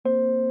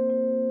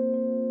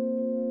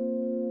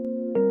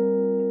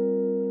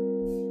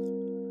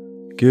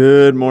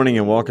Good morning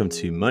and welcome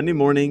to Monday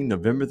morning,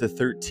 November the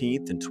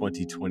 13th in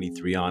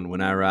 2023 on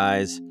When I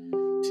Rise.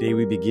 Today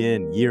we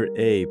begin Year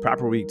A,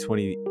 proper week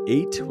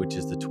 28, which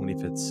is the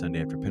 25th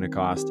Sunday after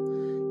Pentecost.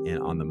 And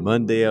on the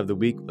Monday of the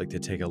week, we'd like to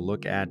take a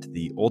look at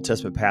the Old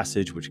Testament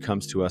passage, which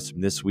comes to us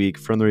from this week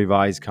from the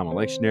Revised Common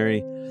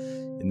Lectionary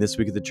in this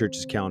week of the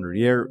church's calendar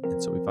year.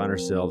 And so we find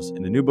ourselves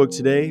in a new book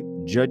today,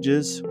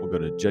 Judges. We'll go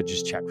to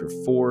Judges chapter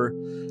 4,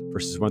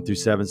 verses 1 through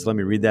 7. So let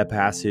me read that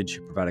passage,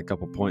 provide a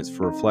couple points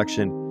for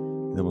reflection,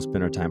 and then we'll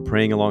spend our time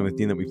praying along the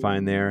theme that we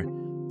find there.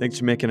 Thanks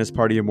for making us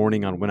part of your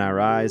morning on When I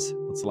Rise.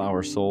 Let's allow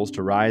our souls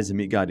to rise and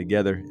meet God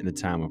together in a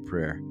time of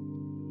prayer.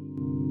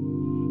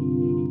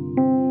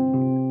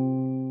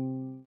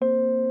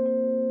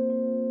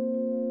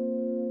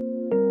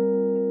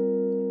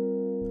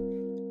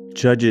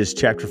 Judges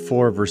chapter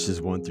 4,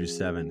 verses 1 through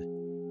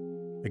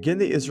 7. Again,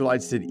 the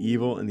Israelites did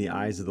evil in the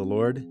eyes of the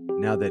Lord,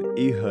 now that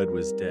Ehud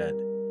was dead.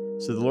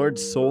 So the Lord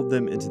sold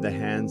them into the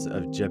hands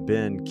of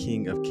Jabin,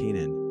 king of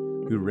Canaan,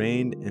 who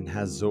reigned in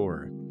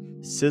Hazor.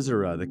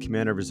 Sisera, the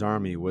commander of his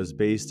army, was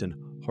based in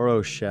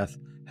Horosheth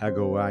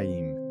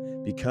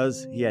Hagoyim,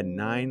 because he had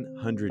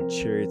 900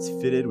 chariots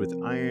fitted with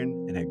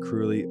iron and had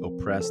cruelly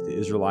oppressed the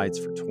Israelites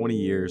for 20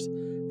 years.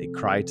 They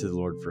cried to the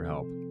Lord for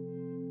help.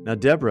 Now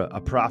Deborah,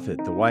 a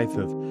prophet, the wife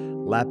of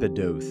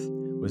Lapidoth,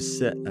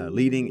 was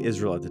leading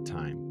Israel at the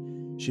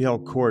time. She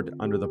held court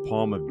under the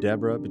palm of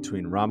Deborah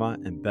between Ramah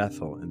and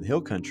Bethel in the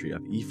hill country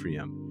of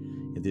Ephraim.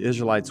 And the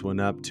Israelites went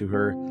up to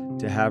her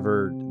to have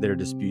their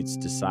disputes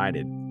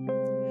decided.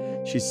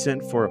 She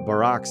sent for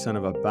Barak, son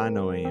of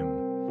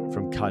Abinoam,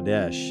 from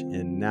Kadesh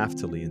in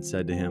Naphtali, and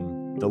said to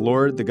him, "The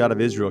Lord, the God of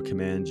Israel,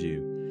 commands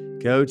you,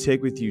 go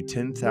take with you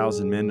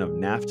 10,000 men of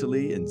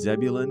Naphtali and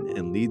Zebulun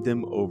and lead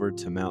them over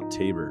to Mount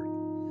Tabor.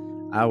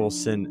 I will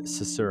send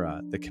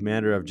Sisera, the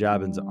commander of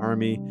Jabin's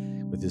army,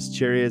 with his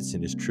chariots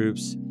and his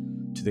troops,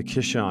 to the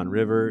Kishon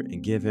River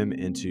and give him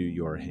into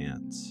your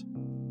hands."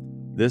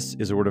 This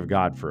is a word of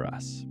God for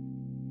us.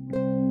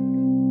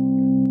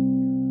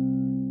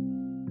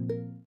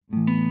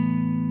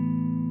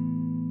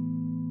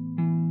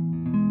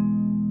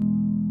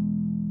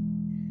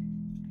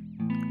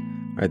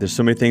 All right, there's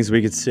so many things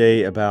we could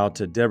say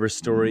about Deborah's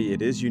story.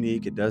 It is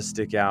unique, it does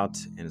stick out,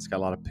 and it's got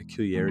a lot of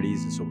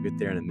peculiarities, and so we'll get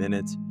there in a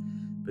minute.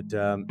 But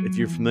if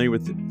you're familiar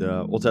with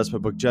the Old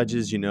Testament book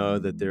Judges, you know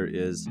that there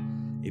is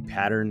a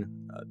pattern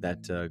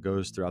that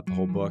goes throughout the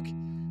whole book.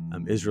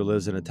 Israel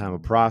lives in a time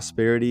of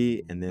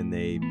prosperity, and then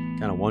they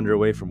kind of wander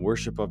away from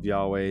worship of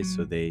Yahweh,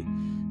 so they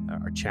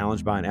are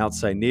challenged by an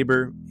outside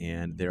neighbor,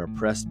 and they're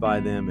oppressed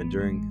by them, and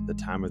during the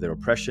time of their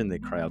oppression, they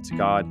cry out to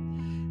God.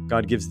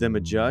 God gives them a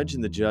judge,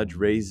 and the judge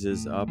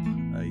raises up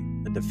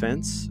a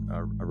defense,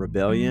 a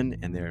rebellion,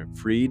 and they're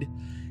freed.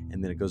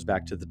 And then it goes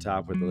back to the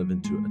top where they live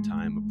into a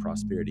time of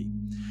prosperity.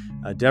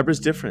 Deborah's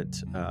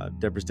different.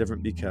 Deborah's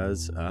different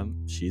because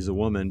she's a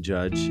woman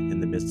judge in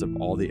the midst of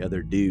all the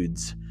other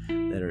dudes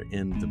that are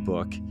in the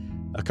book.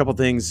 A couple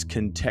things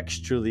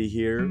contextually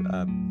here.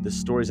 The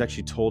story is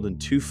actually told in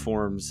two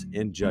forms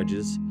in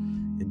Judges.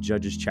 In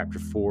Judges chapter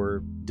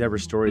 4,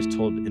 Deborah's story is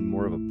told in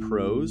more of a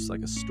prose,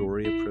 like a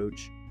story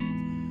approach.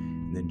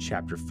 And then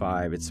chapter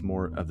 5, it's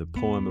more of the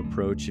poem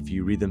approach. If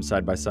you read them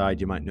side by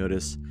side, you might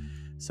notice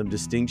some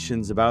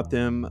distinctions about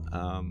them.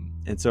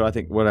 And so I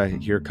think what I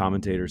hear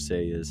commentators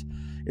say is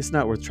it's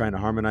not worth trying to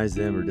harmonize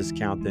them or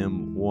discount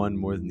them one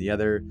more than the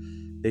other.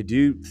 They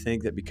do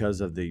think that because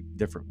of the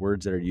different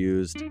words that are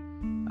used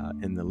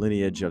in the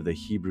lineage of the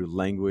Hebrew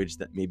language,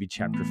 that maybe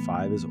chapter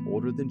 5 is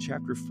older than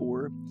chapter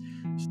 4.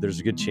 So there's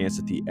a good chance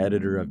that the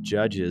editor of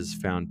Judges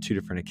found two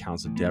different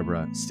accounts of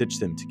Deborah, stitched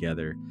them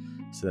together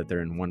so that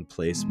they're in one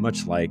place,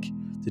 much like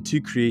the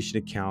two creation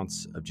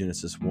accounts of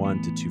Genesis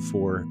 1 to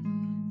 2:4,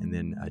 and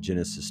then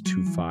Genesis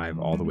 2:5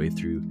 all the way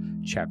through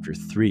chapter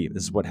 3.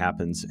 This is what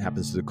happens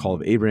to the call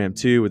of Abraham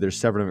too, where there's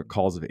several different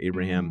calls of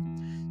Abraham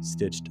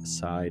stitched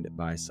side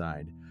by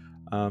side.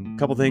 A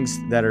couple things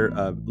that are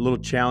a little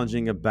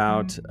challenging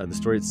about the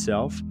story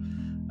itself.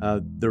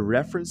 The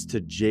reference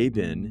to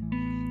Jabin,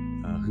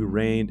 who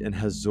reigned in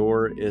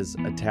Hazor, is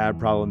a tad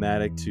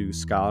problematic to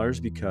scholars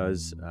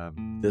because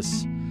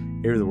this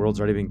area of the world's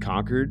already been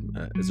conquered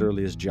as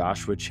early as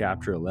Joshua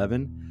chapter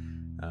 11.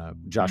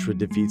 Joshua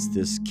defeats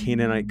this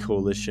Canaanite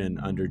coalition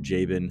under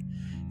Jabin,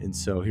 and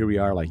so here we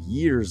are like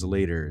years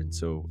later, and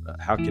so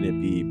how can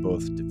it be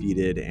both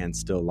defeated and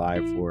still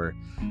alive for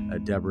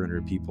Deborah and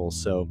her people?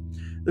 So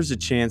there's a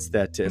chance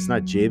that it's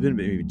not Jabin,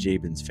 but maybe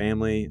Jabin's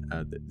family.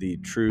 The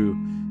true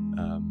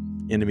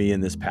enemy in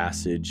this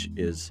passage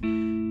is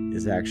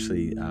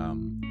actually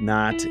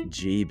not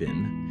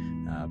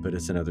Jabin, but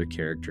it's another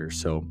character.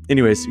 So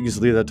anyways, you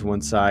just leave that to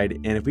one side.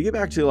 And if we get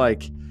back to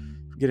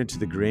get into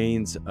the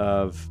grains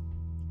of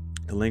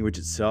the language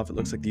itself, it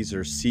looks like these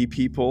are sea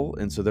people,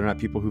 and so they're not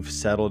people who've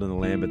settled in the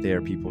land, but they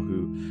are people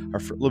who are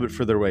a little bit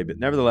further away. But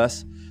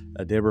nevertheless,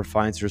 Deborah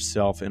finds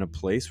herself in a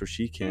place where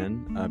she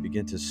can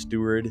begin to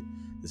steward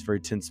this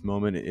very tense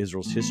moment in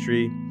Israel's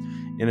history,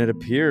 and it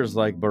appears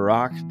like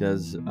Barak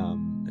does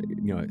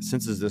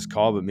senses this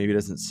call, but maybe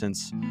doesn't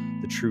sense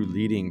the true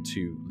leading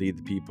to lead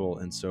the people.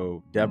 And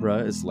so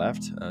Deborah is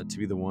left to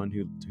be the one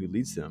who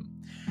leads them.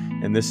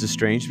 And this is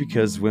strange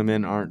because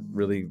women aren't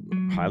really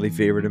highly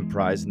favored and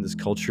prized in this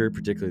culture,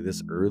 particularly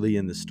this early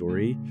in the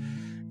story.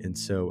 And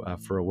so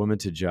for a woman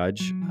to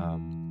judge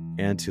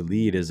and to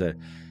lead is an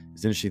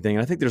interesting thing.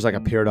 And I think there's like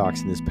a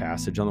paradox in this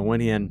passage. On the one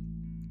hand,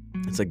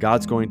 it's like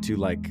God's going to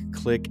like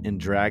click and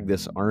drag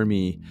this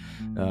army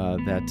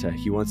that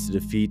he wants to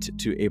defeat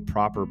to a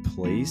proper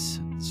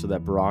place so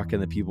that Barak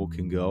and the people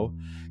can go.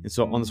 And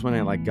so on this one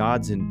hand, like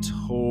God's in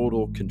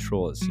total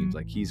control. It seems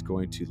like he's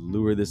going to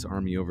lure this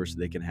army over so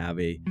they can have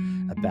a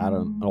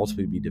battle and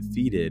ultimately be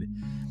defeated.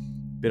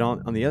 But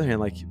on the other hand,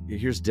 like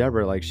here's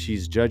Deborah, like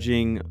she's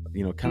judging,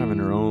 kind of in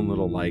her own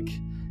little like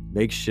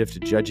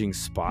makeshift judging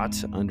spot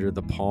under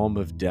the palm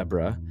of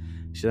Deborah.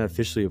 She's not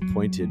officially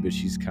appointed, but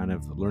she's kind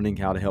of learning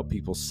how to help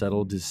people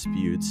settle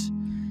disputes.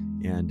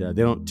 And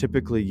they don't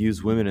typically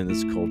use women in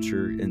this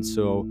culture. And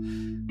so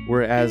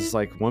whereas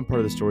like one part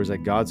of the story is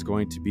like God's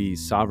going to be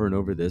sovereign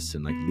over this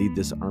and like lead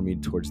this army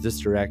towards this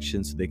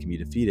direction so they can be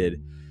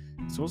defeated,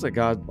 it's almost like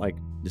God like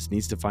just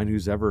needs to find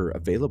who's ever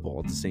available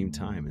at the same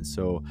time. And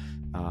so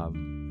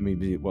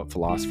maybe what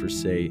philosophers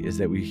say is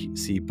that we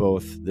see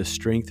both the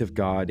strength of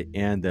God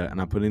and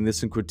I'm putting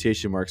this in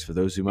quotation marks for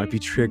those who might be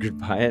triggered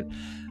by it,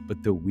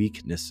 but the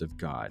weakness of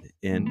God.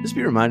 And just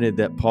be reminded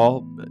that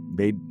Paul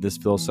made this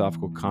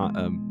philosophical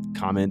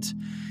comment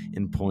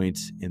in point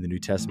in the New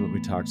Testament. We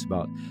talks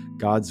about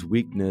God's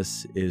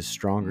weakness is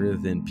stronger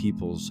than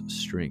people's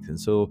strength. And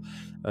so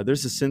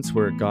there's a sense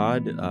where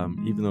God,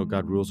 even though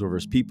God rules over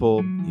his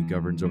people, he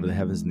governs over the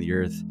heavens and the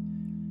earth,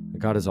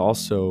 God is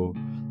also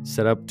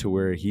set up to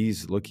where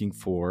he's looking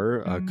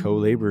for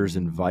co-laborers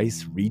and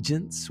vice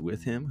regents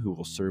with him who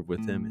will serve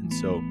with him. And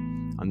so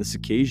on this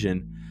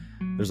occasion,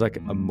 there's like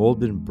a mold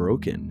been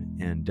broken,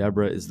 and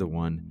Deborah is the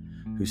one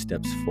who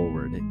steps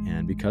forward.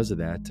 And because of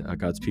that,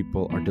 God's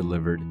people are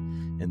delivered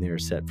and they are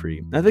set free.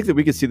 And I think that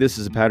we could see this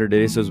as a pattern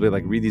today. So as we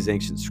like read these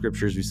ancient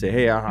scriptures, we say,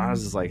 hey, how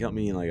does this like help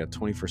me in like a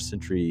 21st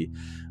century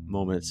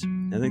moment?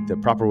 And I think the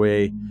proper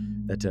way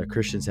that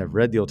Christians have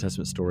read the Old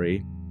Testament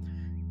story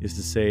is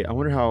to say, I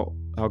wonder how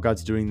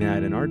God's doing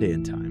that in our day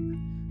and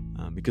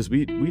time. Because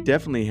we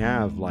definitely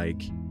have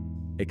like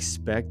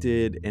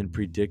expected and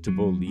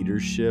predictable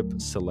leadership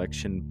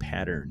selection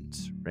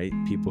patterns, right?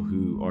 People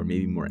who are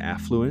maybe more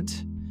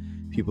affluent,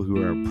 people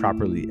who are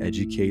properly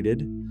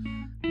educated,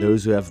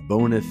 those who have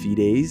bona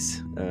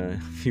fides,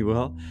 if you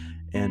will.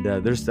 And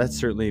that's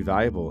certainly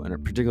valuable, and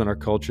particularly in our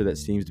culture that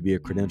seems to be a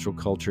credential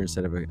culture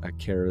instead of a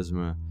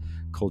charisma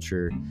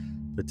culture.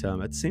 But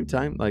at the same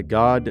time, like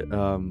God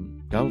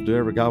will do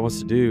whatever God wants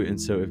to do. And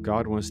so if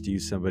God wants to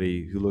use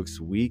somebody who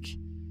looks weak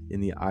in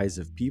the eyes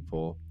of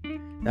people,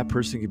 that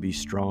person could be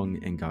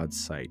strong in God's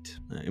sight.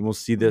 And we'll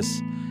see this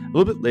a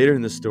little bit later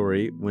in the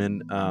story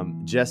when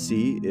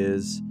Jesse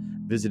is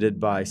visited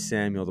by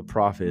Samuel the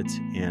prophet,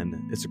 and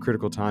it's a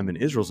critical time in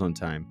Israel's own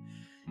time.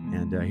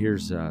 And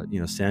here's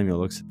Samuel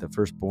looks at the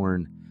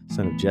firstborn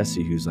son of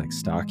Jesse, who's like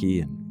stocky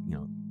and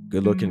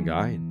good-looking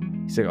guy,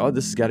 and he's like, "Oh,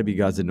 this has got to be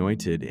God's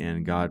anointed."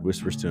 And God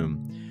whispers to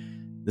him,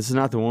 "This is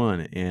not the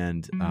one."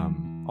 And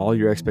all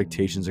your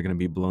expectations are going to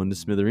be blown to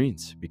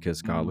smithereens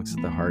because God looks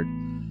at the heart.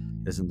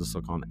 Doesn't just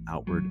look on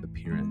outward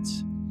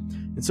appearance.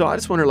 And so I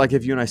just wonder, like,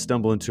 if you and I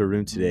stumble into a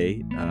room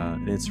today,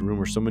 and it's a room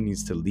where someone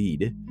needs to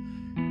lead,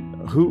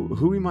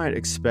 who we might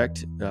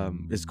expect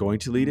is going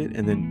to lead it,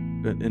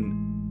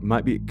 and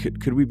might be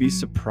could we be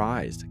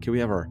surprised? Could we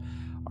have our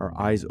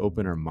eyes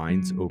open, our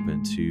minds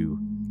open to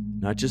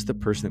not just the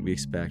person that we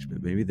expect,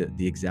 but maybe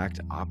the exact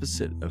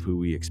opposite of who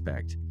we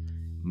expect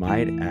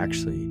might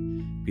actually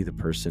be the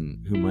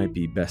person who might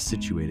be best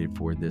situated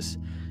for this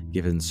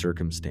given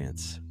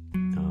circumstance.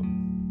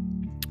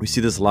 We see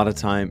this a lot of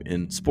time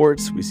in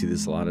sports. We see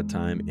this a lot of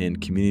time in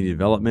community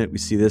development. We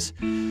see this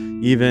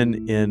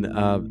even in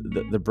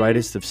the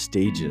brightest of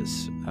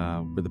stages,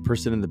 where the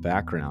person in the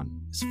background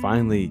is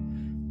finally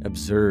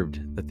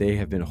observed that they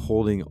have been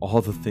holding all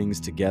the things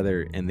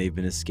together and they've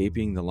been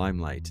escaping the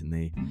limelight, and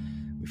we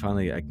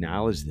finally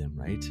acknowledge them,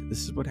 right?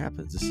 This is what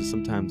happens. This is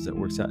sometimes that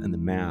works out in the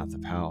math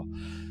of how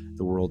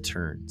the world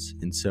turns.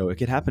 And so it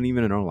could happen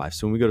even in our life.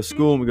 So when we go to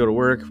school, when we go to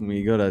work, when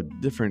we go to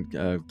different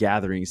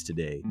gatherings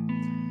today,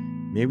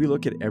 maybe we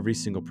look at every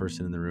single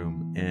person in the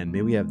room, and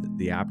maybe we have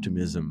the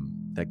optimism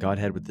that God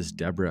had with this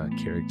Deborah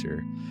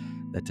character,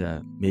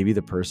 that maybe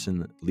the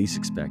person least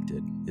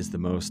expected is the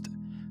most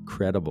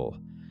credible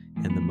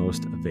and the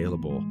most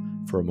available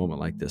for a moment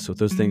like this. So with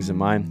those things in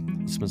mind,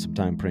 let's spend some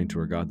time praying to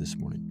our God this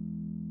morning.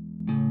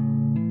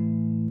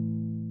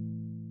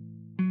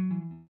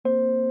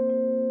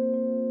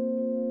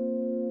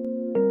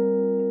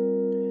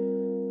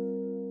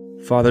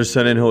 Father,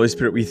 Son, and Holy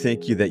Spirit, we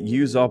thank you that you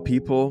use all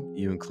people,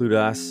 you include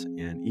us,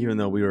 and even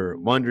though we were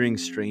wandering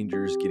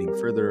strangers, getting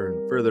further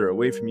and further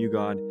away from you,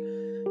 God,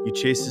 you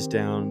chased us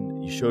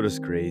down, you showed us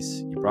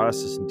grace, you brought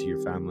us into your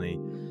family,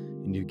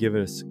 and you've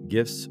given us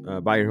gifts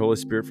by your Holy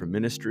Spirit for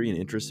ministry and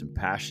interests and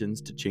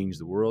passions to change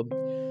the world.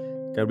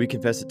 God, we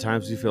confess at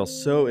times we feel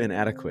so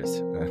inadequate.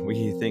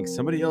 We think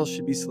somebody else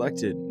should be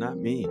selected, not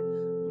me.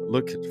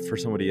 Look for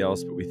somebody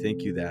else, but we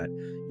thank you that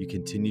you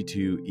continue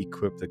to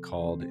equip the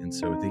called. And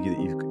so we thank you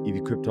that you've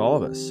equipped all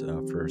of us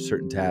for a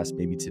certain task,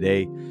 maybe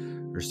today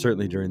or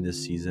certainly during this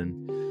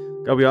season.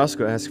 God, we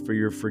also ask for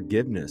your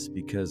forgiveness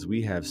because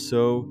we have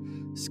so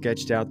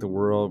sketched out the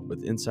world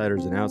with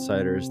insiders and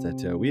outsiders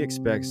that we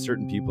expect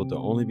certain people to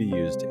only be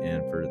used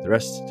and for the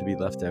rest to be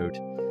left out.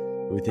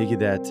 We thank you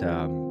that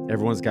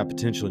everyone's got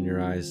potential in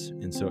your eyes.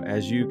 And so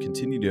as you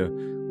continue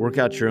to work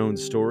out your own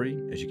story,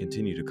 as you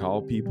continue to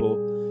call people,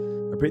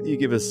 I pray that you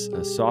give us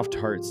soft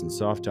hearts and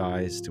soft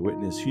eyes to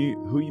witness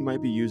who you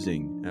might be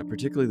using,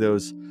 particularly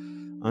those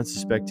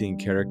unsuspecting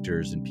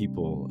characters and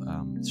people,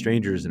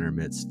 strangers in our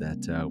midst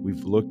that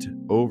we've looked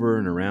over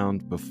and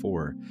around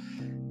before.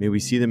 May we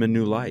see them in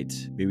new light.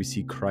 May we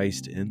see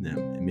Christ in them.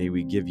 And may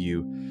we give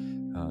you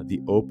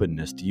the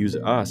openness to use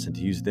us and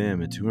to use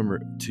them and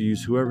to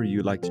use whoever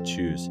you'd like to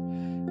choose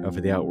for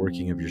the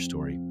outworking of your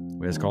story.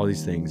 We ask all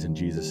these things in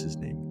Jesus'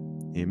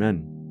 name.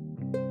 Amen.